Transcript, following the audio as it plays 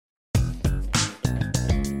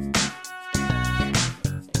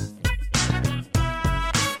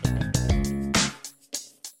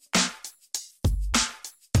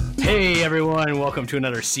Hey everyone, welcome to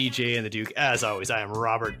another CJ and the Duke. As always, I am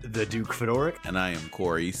Robert the Duke Fedoric. And I am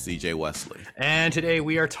Corey CJ Wesley. And today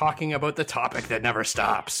we are talking about the topic that never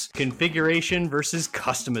stops: configuration versus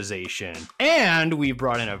customization. And we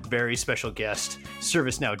brought in a very special guest,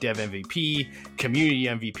 ServiceNow Dev MVP, Community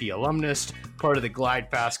MVP alumnus, part of the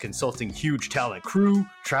GlideFast Consulting Huge Talent crew,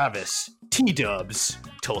 Travis T-Dubs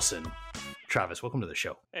Tolson. Travis, welcome to the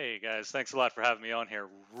show. Hey guys, thanks a lot for having me on here.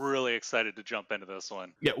 Really excited to jump into this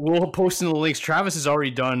one. Yeah, we'll post in the links. Travis has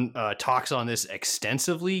already done talks on this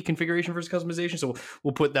extensively, configuration versus customization, so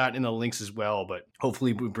we'll put that in the links as well, but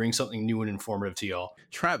hopefully we bring something new and informative to y'all.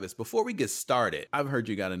 Travis, before we get started, I've heard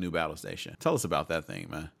you got a new battle station. Tell us about that thing,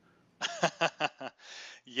 man.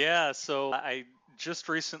 Yeah, so I just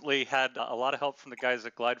recently had a lot of help from the guys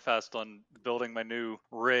at GlideFast on building my new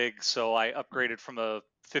rig, so I upgraded from a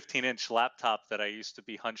 15-inch laptop that I used to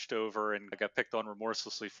be hunched over, and I got picked on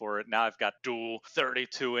remorselessly for it. Now I've got dual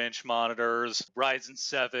 32-inch monitors, Ryzen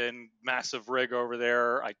 7, massive rig over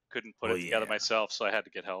there. I couldn't put it together myself, so I had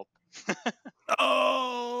to get help.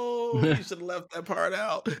 Oh, you should have left that part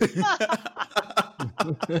out.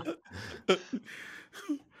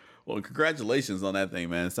 Well, congratulations on that thing,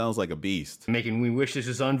 man. It sounds like a beast. Making me wish this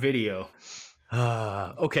was on video.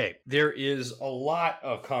 Okay, there is a lot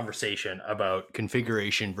of conversation about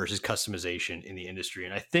configuration versus customization in the industry.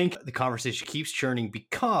 And I think the conversation keeps churning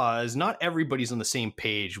because not everybody's on the same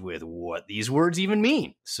page with what these words even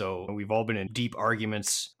mean. So we've all been in deep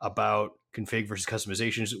arguments about config versus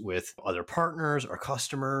customizations with other partners or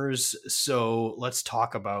customers. So let's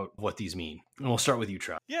talk about what these mean. And we'll start with you,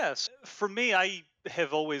 Trav. Yes, for me, I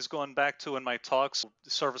have always gone back to in my talks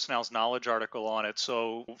ServiceNow's knowledge article on it.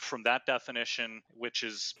 So from that definition, which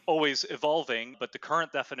is always evolving, but the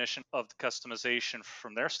current definition of the customization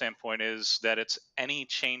from their standpoint is that it's any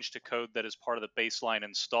change to code that is part of the baseline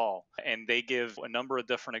install. And they give a number of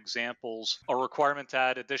different examples: a requirement to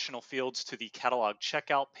add additional fields to the catalog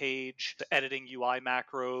checkout page, the editing UI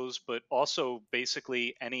macros, but also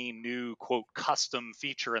basically any new, quote, custom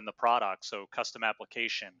feature in the product. So custom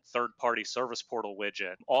application, third-party service portal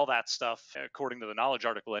widget, all that stuff, according to the knowledge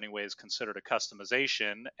article anyway, is considered a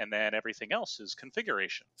customization, and then everything else is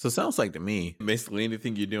configuration. So it sounds like to me, basically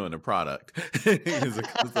anything you do in a product is a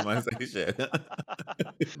customization.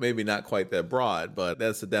 Maybe not quite that broad, but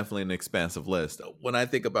that's definitely an expansive list. When I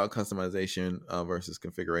think about customization versus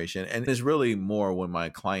configuration, and it's really more when my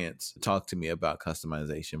clients talk to me about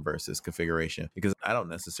customization versus configuration, because I don't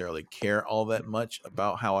necessarily care all that much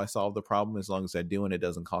about how I solve the problem as long as I do and it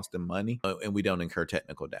doesn't cost them money and we don't incur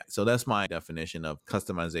technical debt. So that's my definition of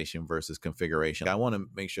customization versus configuration. I want to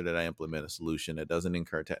make sure that I implement a solution that doesn't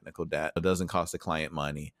incur technical debt, it doesn't cost the client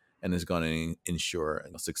money, and is going to ensure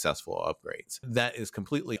successful upgrades. That is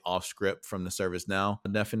completely off script from the ServiceNow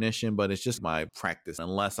definition, but it's just my practice,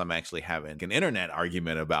 unless I'm actually having an internet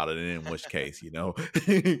argument about it, and in which case,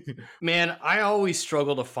 Man, I always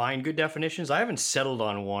struggle to find good definitions. I haven't settled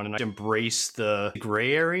on one, and I embrace the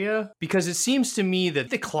gray area because it seems to me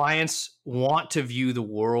that the clients want to view the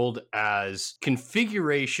world as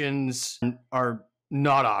configurations are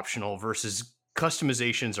not optional versus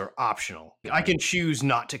customizations are optional. I can choose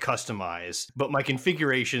not to customize, but my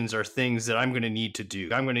configurations are things that I'm going to need to do.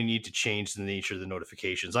 I'm going to need to change the nature of the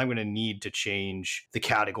notifications. I'm going to need to change the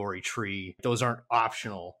category tree. Those aren't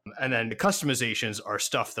optional. And then the customizations are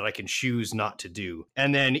stuff that I can choose not to do.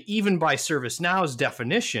 And then even by ServiceNow's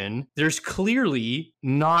definition, there's clearly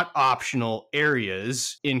not optional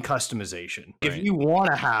areas in customization. Right. If you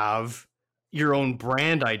want to have your own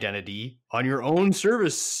brand identity on your own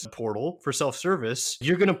service portal for self-service,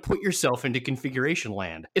 you're going to put yourself into configuration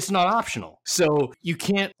land. It's not optional. So you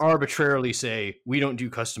can't arbitrarily say, we don't do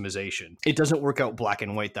customization. It doesn't work out black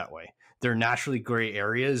and white that way. There are naturally gray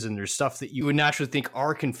areas, and there's stuff that you would naturally think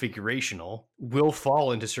are configurational will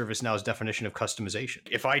fall into ServiceNow's definition of customization.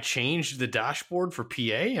 If I changed the dashboard for PA,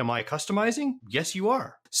 am I customizing? Yes, you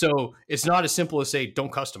are. So it's not as simple as say,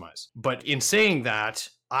 don't customize. But in saying that,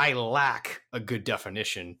 I lack a good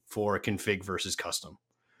definition for a config versus custom.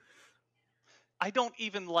 I don't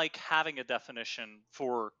even like having a definition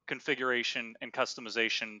for configuration and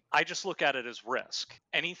customization. I just look at it as risk.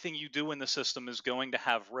 Anything you do in the system is going to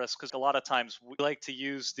have risk, because a lot of times we like to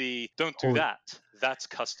use the don't do that. That's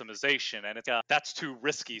customization, and that's too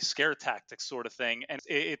risky, scare tactics sort of thing. And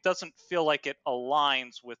it doesn't feel like it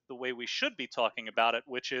aligns with the way we should be talking about it,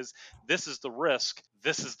 which is this is the risk.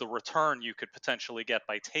 This is the return you could potentially get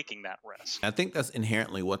by taking that risk. I think that's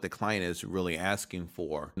inherently what the client is really asking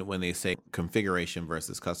for when they say configuration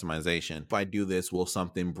versus customization. If I do this, will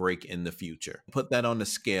something break in the future? Put that on the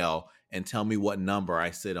scale and tell me what number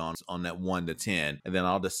I sit on that 1 to 10, and then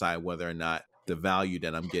I'll decide whether or not the value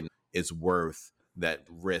that I'm getting is worth that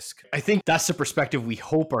risk. I think that's the perspective we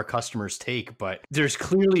hope our customers take, but there's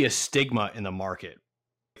clearly a stigma in the market.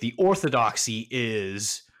 The orthodoxy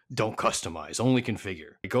is don't customize, only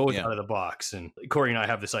configure. Go with out of the box. And Corey and I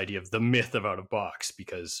have this idea of the myth of out of box,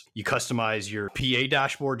 because you customize your PA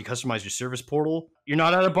dashboard, you customize your service portal, you're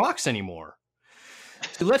not out of box anymore.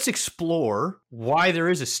 So let's explore why there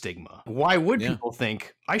is a stigma. Why would people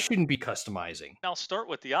think I shouldn't be customizing? I'll start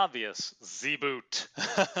with the obvious, Z-Boot.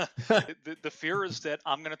 The fear is that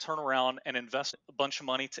I'm going to turn around and invest a bunch of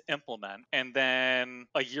money to implement, and then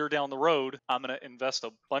a year down the road, I'm going to invest a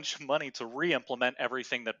bunch of money to re-implement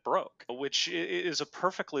everything that broke, which is a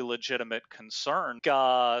perfectly legitimate concern.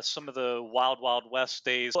 Some of the wild, wild west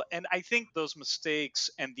days, and I think those mistakes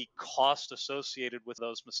and the cost associated with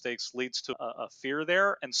those mistakes leads to a fear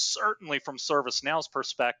there, and certainly from ServiceNow's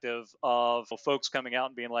perspective of folks coming out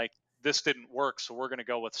and being like, this didn't work, so we're going to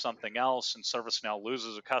go with something else, and ServiceNow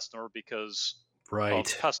loses a customer because of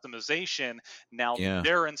customization. Now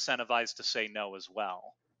they're incentivized to say no as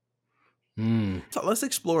well. So let's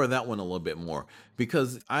explore that one a little bit more,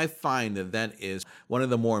 because I find that is one of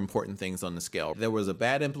the more important things on the scale. There was a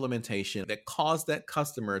bad implementation that caused that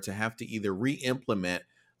customer to have to either re-implement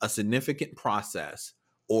a significant process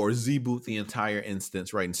or Z-boot the entire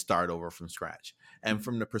instance, right, and start over from scratch. And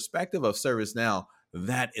from the perspective of ServiceNow,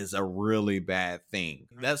 that is a really bad thing.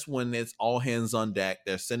 That's when it's all hands on deck.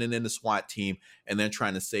 They're sending in the SWAT team and they're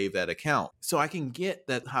trying to save that account. So I can get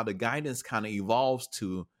that how the guidance kind of evolves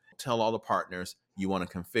to tell all the partners, you want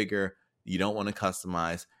to configure, you don't want to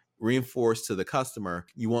customize. Reinforce to the customer,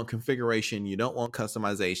 you want configuration, you don't want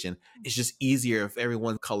customization. It's just easier if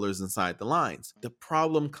everyone colors inside the lines. The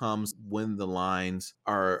problem comes when the lines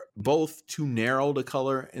are both too narrow to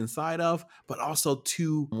color inside of, but also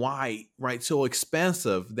too wide, right? So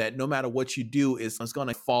expansive that no matter what you do, it's going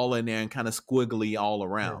to fall in there and kind of squiggly all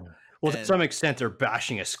around. Yeah. Well, to some extent, they're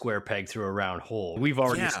bashing a square peg through a round hole. We've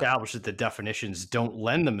already established that the definitions don't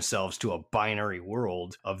lend themselves to a binary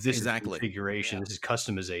world of this is configuration, this is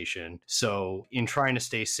customization. So in trying to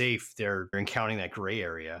stay safe, they're encountering that gray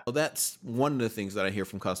area. Well, that's one of the things that I hear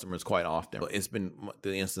from customers quite often.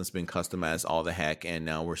 The instance been customized all the heck, and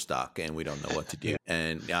now we're stuck and we don't know what to do.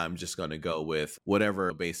 And I'm just going to go with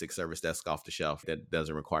whatever basic service desk off the shelf that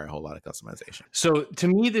doesn't require a whole lot of customization. So to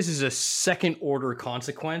me, this is a second order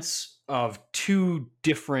consequence of two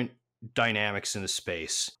different dynamics in the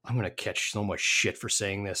space. I'm going to catch so much shit for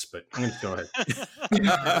saying this, but I'm going to go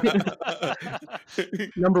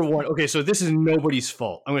ahead. Number one, okay, so this is nobody's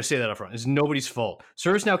fault. I'm going to say that up front. It's nobody's fault.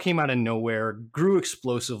 ServiceNow came out of nowhere, grew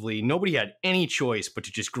explosively. Nobody had any choice but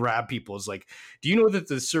to just grab people. It's like, do you know that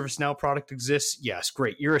the ServiceNow product exists? Yes,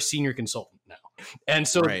 great. You're a senior consultant now. And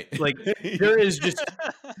so like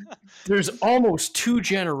there's almost 2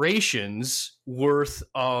 generations worth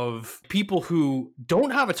of people who don't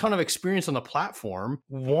have a ton of experience on the platform,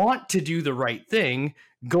 want to do the right thing,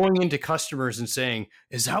 going into customers and saying,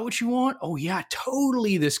 is that what you want? Oh yeah,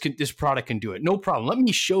 totally. This product can do it. No problem. Let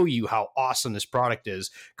me show you how awesome this product is.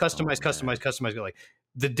 Customize, like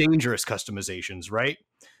the dangerous customizations, right?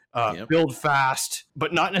 Build fast,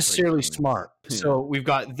 but not necessarily smart. So we've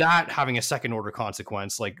got that having a second order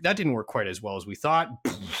consequence. Like that didn't work quite as well as we thought.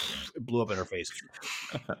 It blew up in our face.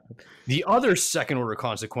 The other second order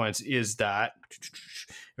consequence is that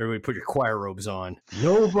everybody put your choir robes on.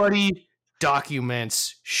 Nobody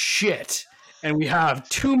documents shit. And we have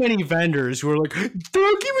too many vendors who are like,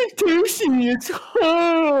 documentation, it's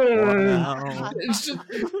hard. Wow. It's just,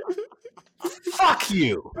 fuck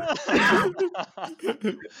you.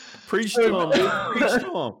 Preach to him. Preach to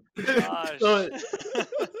him. So,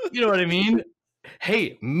 you know what I mean?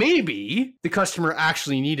 Hey, maybe the customer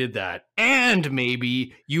actually needed that. And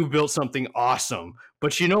maybe you built something awesome.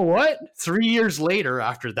 But you know what? 3 years later,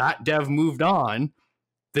 after that dev moved on,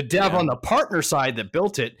 the dev on the partner side that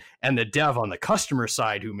built it and the dev on the customer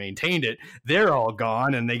side who maintained it, they're all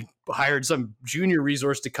gone, and they hired some junior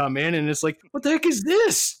resource to come in, and it's like, what the heck is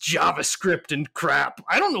this JavaScript and crap?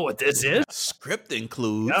 I don't know what this is. Script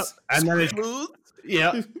includes. Yep. And then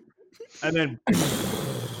and then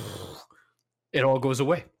it all goes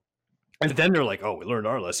away. And then they're like, oh, we learned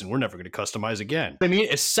our lesson. We're never going to customize again. I mean,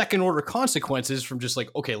 it's second order consequences from just like,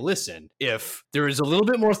 okay, listen, if there is a little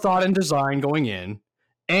bit more thought and design going in,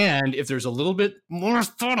 and if there's a little bit more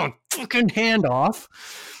thought on fucking handoff,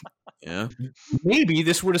 maybe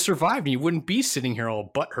this would have survived and you wouldn't be sitting here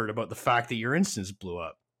all butthurt about the fact that your instance blew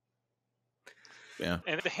up. Yeah.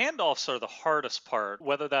 And the handoffs are the hardest part,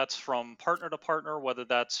 whether that's from partner to partner, whether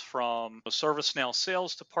that's from ServiceNow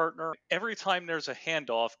sales to partner. Every time there's a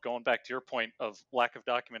handoff, going back to your point of lack of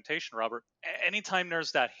documentation, Robert, anytime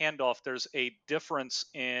there's that handoff, there's a difference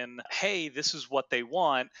in, hey, this is what they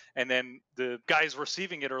want. And then the guys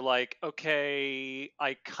receiving it are like, okay,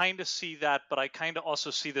 I kind of see that, but I kind of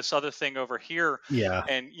also see this other thing over here. Yeah.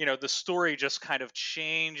 And, the story just kind of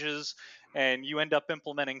changes. And you end up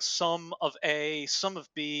implementing some of A, some of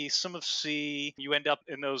B, some of C. You end up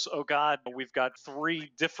in those, oh God, we've got 3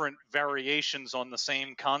 different variations on the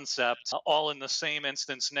same concept, all in the same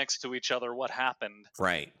instance next to each other. What happened?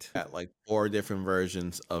 Right. Got like 4 different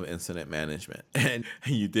versions of incident management, and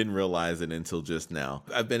you didn't realize it until just now.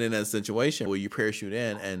 I've been in a situation where you parachute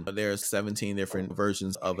in and there's 17 different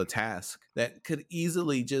versions of a task that could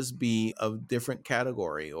easily just be a different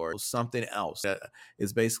category or something else that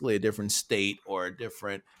is basically a different state or a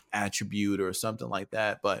different attribute or something like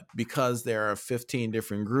that. But because there are 15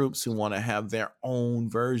 different groups who want to have their own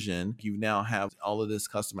version, you now have all of this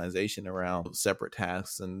customization around separate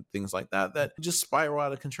tasks and things like that just spiral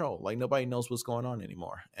out of control. Like nobody knows what's going on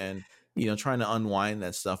anymore. And, trying to unwind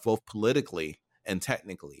that stuff, both politically and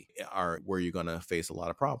technically, are where you're going to face a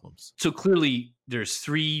lot of problems. So clearly there's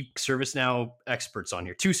 3 ServiceNow experts on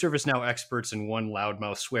here, 2 ServiceNow experts and 1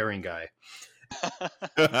 loudmouth swearing guy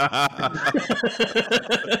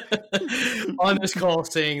on this call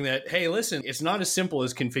saying that, hey, listen, it's not as simple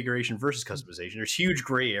as configuration versus customization. There's huge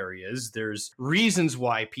gray areas. There's reasons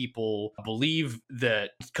why people believe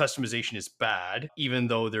that customization is bad, even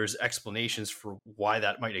though there's explanations for why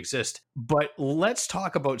that might exist. But let's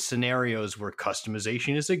talk about scenarios where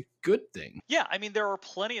customization is a good thing. Yeah, I mean, there are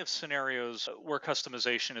plenty of scenarios where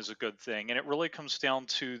customization is a good thing, and it really comes down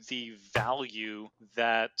to the value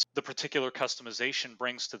that the particular customization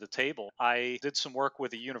brings to the table. I did some work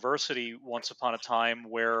with a university once upon a time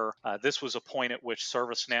where this was a point at which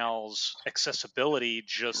ServiceNow's accessibility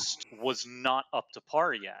just was not up to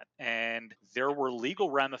par yet, and there were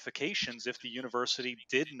legal ramifications if the university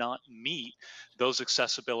did not meet those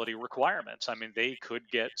accessibility requirements. I mean, they could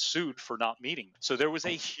get sued for not meeting. So there was a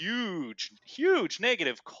huge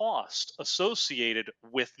negative cost associated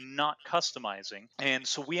with not customizing. And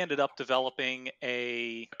so we ended up developing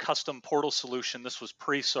a custom portal solution. This was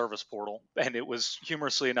pre-service portal, and it was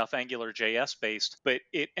humorously enough AngularJS based, but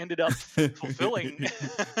it ended up fulfilling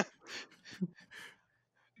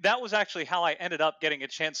that was actually how I ended up getting a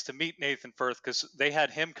chance to meet Nathan Firth, because they had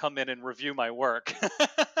him come in and review my work.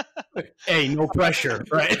 Hey, no pressure,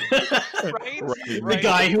 right? Right? The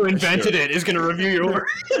guy who invented it is going to review your work.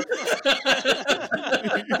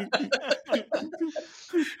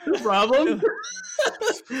 No problem.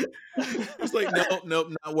 It's like,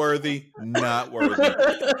 nope, not worthy.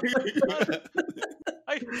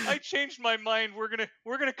 I changed my mind. We're gonna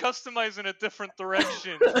customize in a different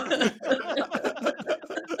direction.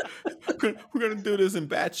 We're gonna do this in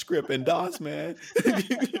batch script and DOS, man.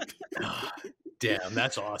 Damn,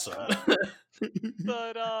 that's awesome.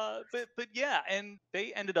 But yeah, and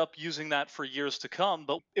they ended up using that for years to come,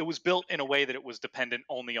 but it was built in a way that it was dependent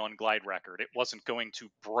only on Glide Record. It wasn't going to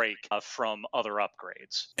break from other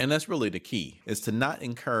upgrades. And that's really the key, is to not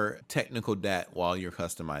incur technical debt while you're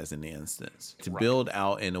customizing the instance. To build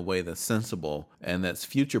out in a way that's sensible and that's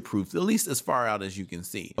future-proof, at least as far out as you can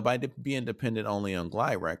see. By being dependent only on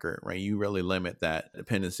Glide Record, right, you really limit that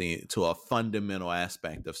dependency to a fundamental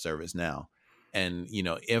aspect of ServiceNow. And,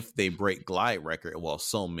 if they break Glide Record, well,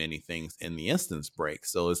 so many things in the instance break.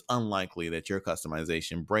 So it's unlikely that your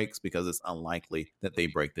customization breaks because it's unlikely that they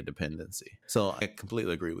break the dependency. So I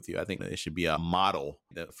completely agree with you. I think that it should be a model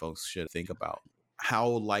that folks should think about. How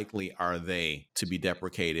likely are they to be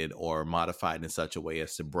deprecated or modified in such a way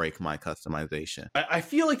as to break my customization? I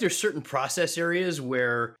feel like there's certain process areas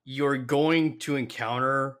where you're going to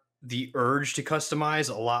encounter the urge to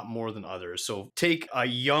customize a lot more than others. So take a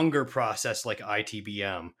younger process like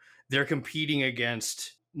ITBM. They're competing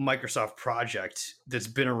against Microsoft Project that's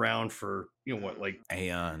been around for,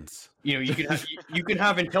 aeons. You can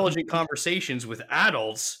have intelligent conversations with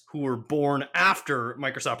adults who were born after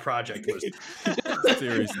Microsoft Project was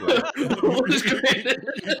Seriously. was created.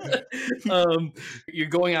 You're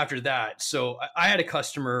going after that. So I had a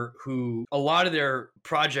customer who a lot of their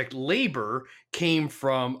project labor came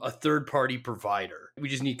from a third-party provider. We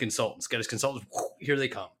just need consultants. Get us consultants. Here they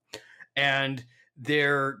come. And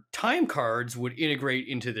their time cards would integrate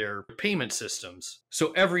into their payment systems.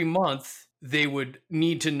 So every month they would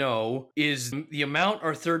need to know, is the amount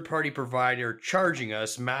our third-party provider charging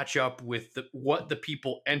us match up with what the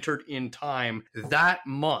people entered in time that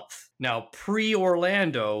month? Now,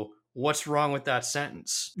 pre-Orlando, What's wrong with that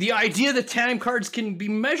sentence? The idea that time cards can be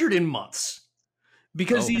measured in months,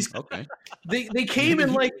 because Okay. they came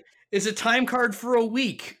in like, it's a time card for a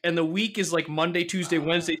week, and the week is like Monday, Tuesday,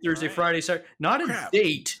 Wednesday, Thursday, right. Friday, Saturday. Not a Crap.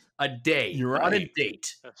 date, a day. You're Not a right.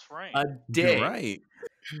 date, That's right. a day. You're right.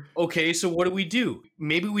 Okay, so what do?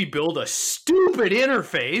 Maybe we build a stupid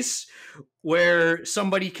interface where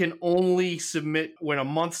somebody can only submit when a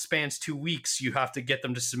month spans 2 weeks. You have to get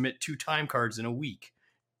them to submit 2 time cards in a week.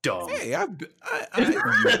 Dumb. Hey, I've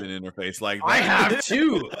used an interface like that. I have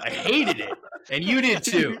too. I hated it, and you did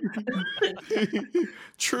too.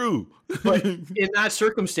 True. But in that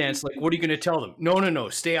circumstance, like, what are you going to tell them? No,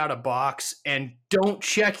 stay out of box and don't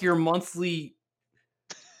check your monthly.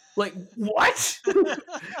 Like, what?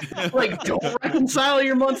 Like, don't reconcile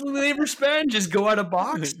your monthly labor spend? Just go out of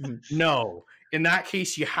box? No. In that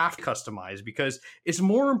case, you have to customize, because it's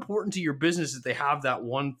more important to your business that they have that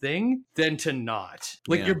one thing than to not.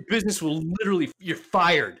 Like, your business will literally, you're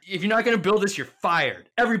fired. If you're not going to build this, you're fired.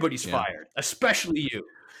 Everybody's fired, especially you.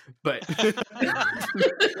 But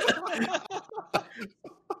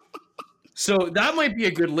so that might be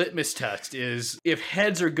a good litmus test, is if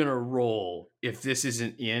heads are going to roll, if this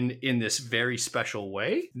isn't in this very special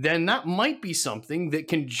way, then that might be something that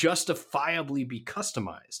can justifiably be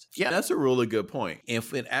customized. Yeah, that's a really good point.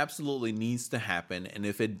 If it absolutely needs to happen, and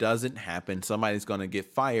if it doesn't happen, somebody's going to get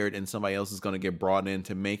fired and somebody else is going to get brought in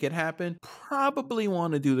to make it happen, probably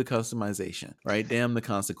want to do the customization, right? Damn the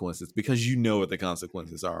consequences, because you know what the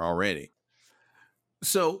consequences are already.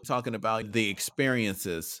 So, talking about the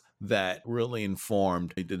experiences that really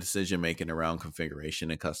informed the decision making around configuration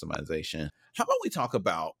and customization, how about we talk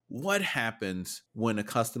about what happens when a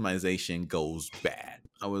customization goes bad?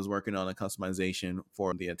 I was working on a customization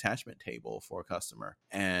for the attachment table for a customer,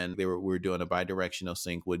 and we were doing a bidirectional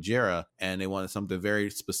sync with Jira, and they wanted something very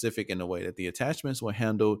specific in the way that the attachments were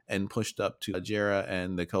handled and pushed up to Jira,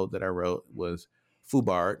 and the code that I wrote was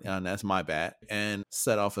Fubart, and that's my bad, and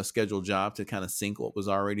set off a scheduled job to kind of sync what was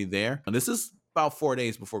already there. And this is about 4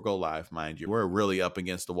 days before go live, mind you. We're really up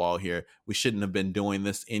against the wall here. We shouldn't have been doing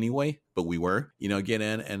this anyway, but we were. Get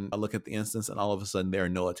in and I look at the instance, and all of a sudden there are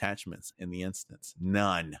no attachments in the instance.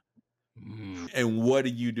 None. And what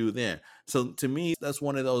do you do then? So to me, that's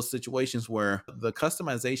one of those situations where the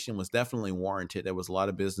customization was definitely warranted. There was a lot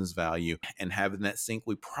of business value, and having that sync,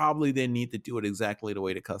 we probably didn't need to do it exactly the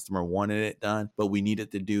way the customer wanted it done, but we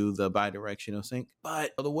needed to do the bidirectional sync.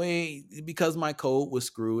 But because my code was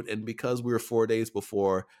screwed, and because we were 4 days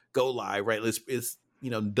before go live, right? It's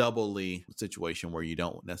doubly situation where you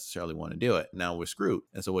don't necessarily want to do it. Now we're screwed.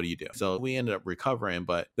 And so what do you do? So we ended up recovering.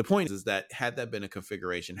 But the point is that had that been a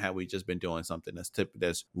configuration, had we just been doing something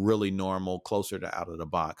that's really normal, closer to out of the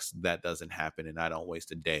box, that doesn't happen. And I don't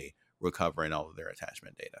waste a day recovering all of their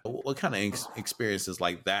attachment data. What kind of experiences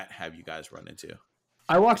like that have you guys run into?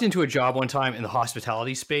 I walked into a job one time in the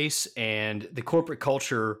hospitality space, and the corporate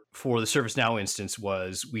culture for the ServiceNow instance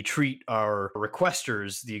was we treat our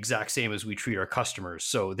requesters the exact same as we treat our customers.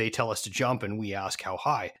 So they tell us to jump and we ask how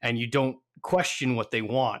high, and you don't question what they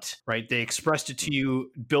want, right? They expressed it to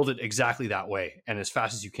you, build it exactly that way and as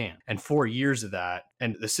fast as you can. And 4 years of that,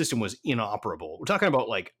 and the system was inoperable. We're talking about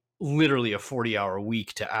like literally a 40-hour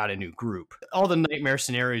week to add a new group. All the nightmare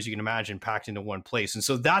scenarios you can imagine packed into one place. And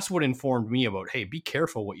so that's what informed me about, hey, be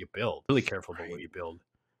careful what you build. Really careful about what you build.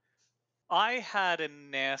 I had a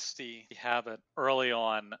nasty habit early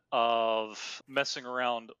on of messing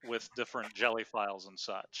around with different jelly files and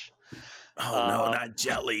such. Oh, no, not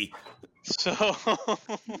jelly. So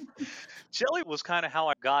jelly was kind of how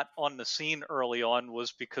I got on the scene early on,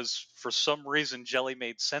 was because for some reason jelly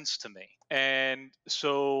made sense to me. And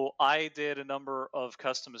so I did a number of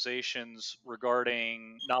customizations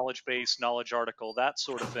regarding knowledge base, knowledge article, that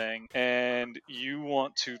sort of thing. And you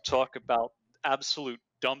want to talk about absolute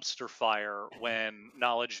dumpster fire when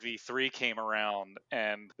Knowledge V3 came around,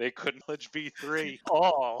 and they couldn't Knowledge V3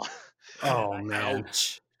 all. Oh, man.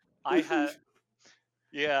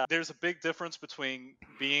 There's a big difference between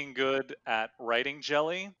being good at writing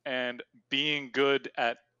jelly and being good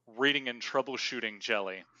at reading and troubleshooting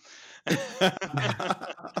jelly.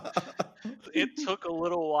 It took a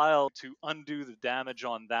little while to undo the damage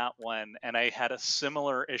on that one, and I had a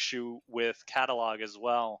similar issue with catalog as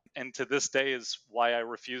well. And to this day is why I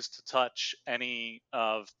refuse to touch any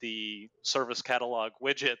of the service catalog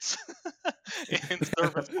widgets in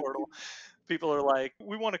Service Portal, People are like,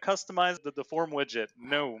 we want to customize the form widget.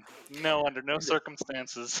 No, under no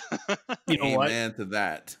circumstances. You know what? Amen to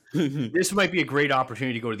that. This might be a great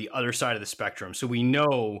opportunity to go to the other side of the spectrum. So we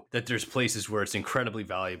know that there's places where it's incredibly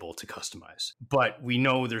valuable to customize, but we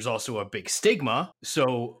know there's also a big stigma.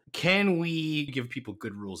 So can we give people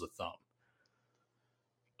good rules of thumb?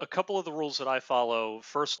 A couple of the rules that I follow.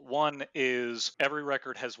 First one is every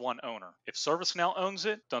record has one owner. If ServiceNow owns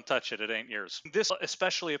it, don't touch it. It ain't yours. This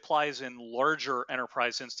especially applies in larger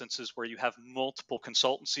enterprise instances where you have multiple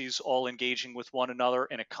consultancies all engaging with one another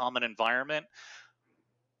in a common environment.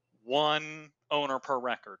 One owner per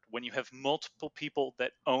record. When you have multiple people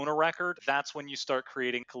that own a record, that's when you start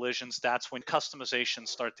creating collisions. That's when customizations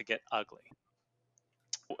start to get ugly.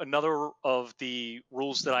 Another of the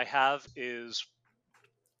rules that I have is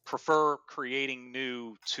prefer creating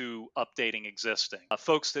new to updating existing.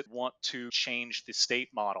 Folks that want to change the state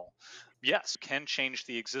model, yes, can change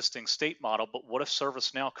the existing state model, but what if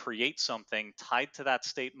ServiceNow creates something tied to that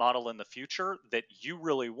state model in the future that you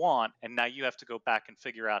really want, and now you have to go back and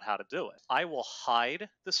figure out how to do it? I will hide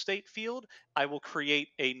the state field. I will create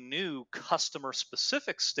a new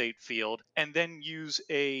customer-specific state field and then use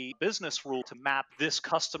a business rule to map this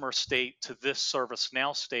customer state to this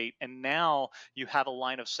ServiceNow state, and now you have a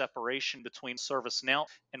line of separation between ServiceNow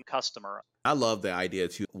and customer. I love the idea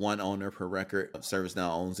too. One owner per record.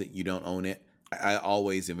 ServiceNow owns it. You don't own it. I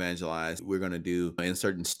always evangelize. We're going to do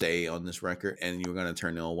insert and stay on this record, and you're going to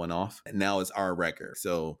turn the old one off. Now it's our record.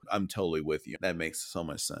 So I'm totally with you. That makes so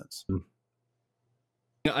much sense.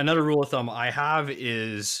 Another rule of thumb I have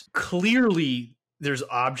is clearly there's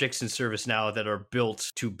objects in ServiceNow that are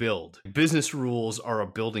built to build. Business rules are a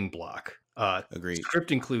building block. Agreed.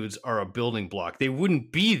 Script includes are a building block. They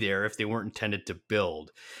wouldn't be there if they weren't intended to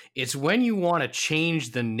build. It's when you want to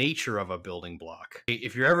change the nature of a building block.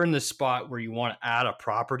 If you're ever in the spot where you want to add a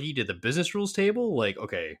property to the business rules table, like,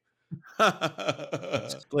 okay,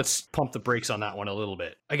 let's pump the brakes on that one a little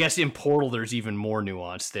bit. I guess in Portal, there's even more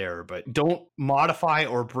nuance there, but don't modify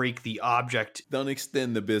or break the object. Don't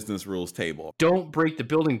extend the business rules table. Don't break the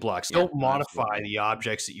building blocks. Don't modify the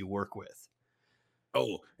objects that you work with.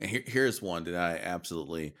 Oh, and here's one that I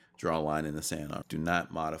absolutely draw a line in the sand on. Do not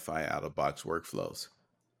modify out-of-box workflows,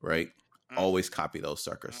 right? Always copy those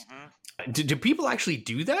suckers. Do people actually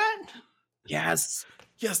do that? Yes.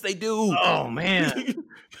 Yes, they do. Oh, man.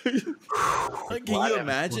 Can you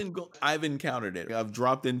imagine? I've encountered it. I've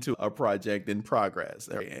dropped into a project in progress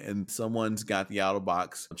and someone's got the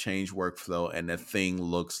out-of-box change workflow and the thing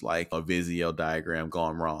looks like a Visio diagram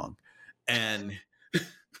gone wrong. And...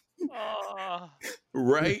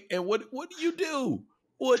 right? And what do you do?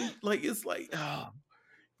 It's like,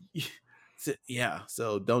 yeah.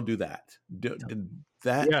 So don't do that.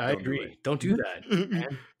 I agree. Don't do that.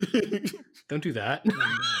 Don't do that.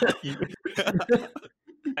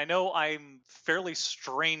 I know I'm fairly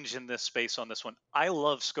strange in this space on this one. I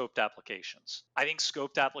love scoped applications. I think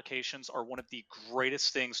scoped applications are one of the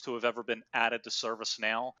greatest things to have ever been added to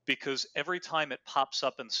ServiceNow, because every time it pops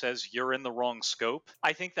up and says you're in the wrong scope,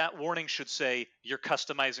 I think that warning should say you're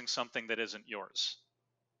customizing something that isn't yours.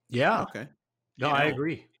 Yeah. Okay. No, I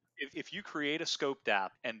agree. If you create a scoped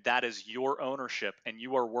app and that is your ownership and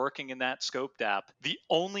you are working in that scoped app, the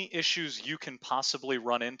only issues you can possibly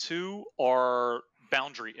run into are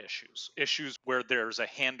boundary issues where there's a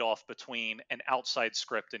handoff between an outside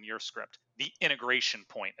script and your script, the integration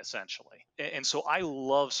point, essentially. And so I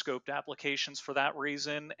love scoped applications for that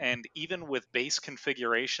reason. And even with base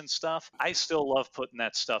configuration stuff, I still love putting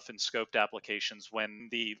that stuff in scoped applications when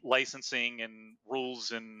the licensing and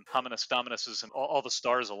rules and hominis dominus and all the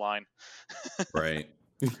stars align. Right.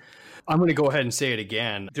 I'm going to go ahead and say it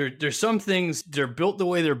again. There's some things, they're built the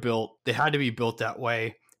way they're built. They had to be built that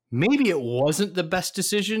way. Maybe it wasn't the best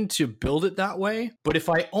decision to build it that way, but if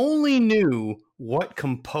I only knew what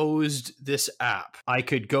composed this app, I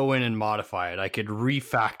could go in and modify it. I could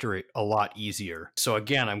refactor it a lot easier. So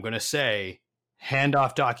again, I'm going to say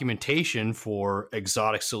handoff documentation for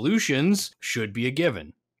exotic solutions should be a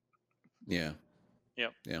given. Yeah.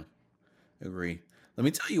 Yep. Yeah. Agree. Let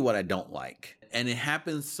me tell you what I don't like. And it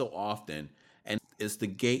happens so often. And it's the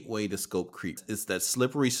gateway to scope creep. It's that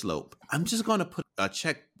slippery slope. I'm just going to put a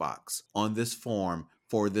checkbox on this form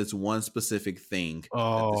for this one specific thing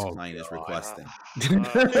that this client is requesting. Golly,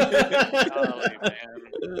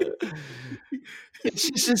 man. It's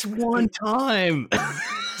just this one time.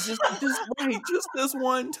 just this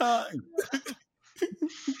one time.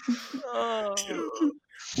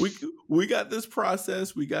 We got this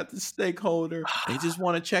process. We got this stakeholder. They just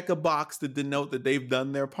want to check a box to denote that they've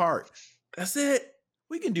done their part. That's it.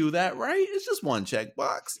 We can do that, right? It's just one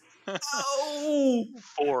checkbox. Oh,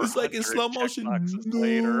 it's like in slow motion.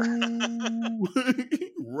 Later.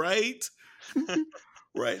 Right?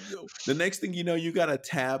 Right. The next thing you know, you got a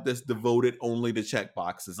tab that's devoted only to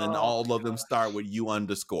checkboxes, and all of them start with U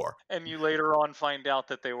underscore. And you later on find out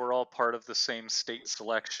that they were all part of the same state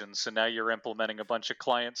selection. So now you're implementing a bunch of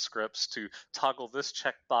client scripts to toggle this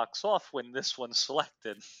checkbox off when this one's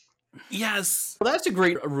selected. Yes. Well, that's a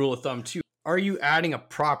great rule of thumb, too. Are you adding a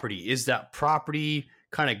property? Is that property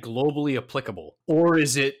kind of globally applicable? Or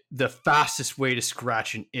is it the fastest way to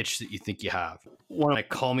scratch an itch that you think you have? One of my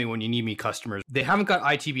call me when you need me customers, they haven't got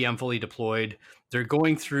ITBM fully deployed. They're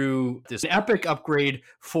going through this epic upgrade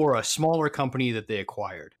for a smaller company that they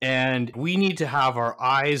acquired. And we need to have our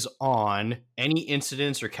eyes on any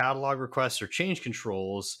incidents or catalog requests or change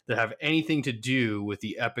controls that have anything to do with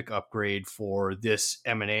the epic upgrade for this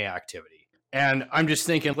M&A activity. And I'm just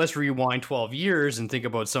thinking, let's rewind 12 years and think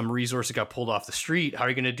about some resource that got pulled off the street. How are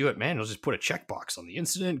you going to do it? Man, you'll just put a checkbox on the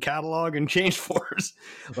incident, catalog, and change force.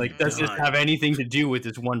 Like, does this have anything to do with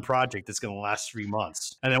this one project that's going to last 3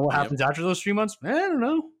 months? And then what happens after those 3 months? I don't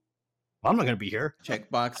know. I'm not going to be here.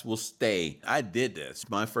 Checkbox will stay. I did this.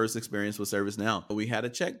 My first experience with ServiceNow, what we had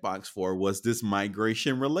a checkbox for was this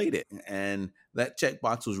migration related. And that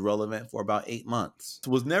checkbox was relevant for about 8 months. It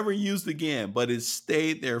was never used again, but it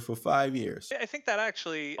stayed there for 5 years. I think that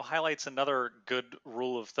actually highlights another good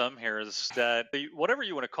rule of thumb here is that whatever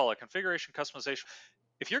you want to call it, configuration, customization,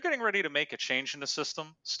 if you're getting ready to make a change in the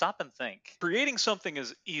system, stop and think. Creating something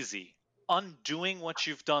is easy. Undoing what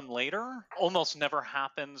you've done later almost never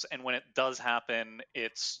happens, and when it does happen,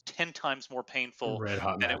 it's 10 times more painful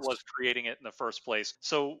than it was creating it in the first place.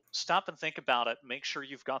 So stop and think about it. Make sure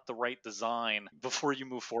you've got the right design before you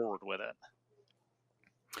move forward with it.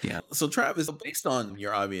 Yeah. So Travis, based on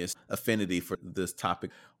your obvious affinity for this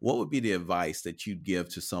topic, what would be the advice that you'd give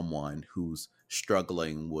to someone who's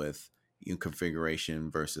struggling with configuration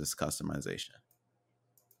versus customization?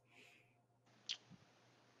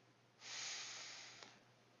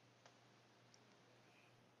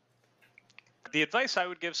 The advice I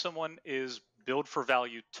would give someone is build for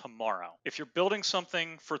value tomorrow. If you're building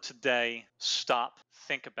something for today, stop,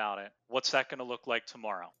 think about it. What's that going to look like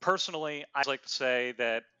tomorrow? Personally, I like to say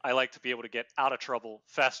that I like to be able to get out of trouble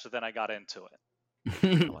faster than I got into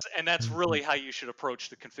it. And that's really how you should approach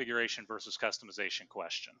the configuration versus customization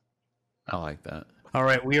question. I like that. All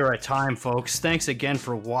right, we are at time, folks. Thanks again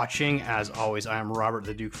for watching. As always, I am Robert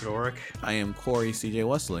the Duke Fedoruk. I am Corey C.J.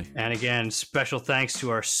 Wesley. And again, special thanks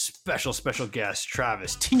to our special guest,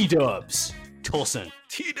 Travis T-Dubs Tolson.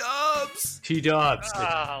 T-Dubs! T-Dubs.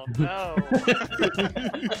 Oh, no.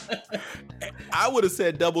 I would have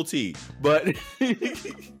said double T, but...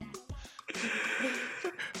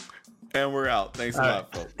 And we're out. Thanks a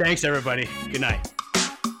lot, folks. Thanks, everybody. Good night.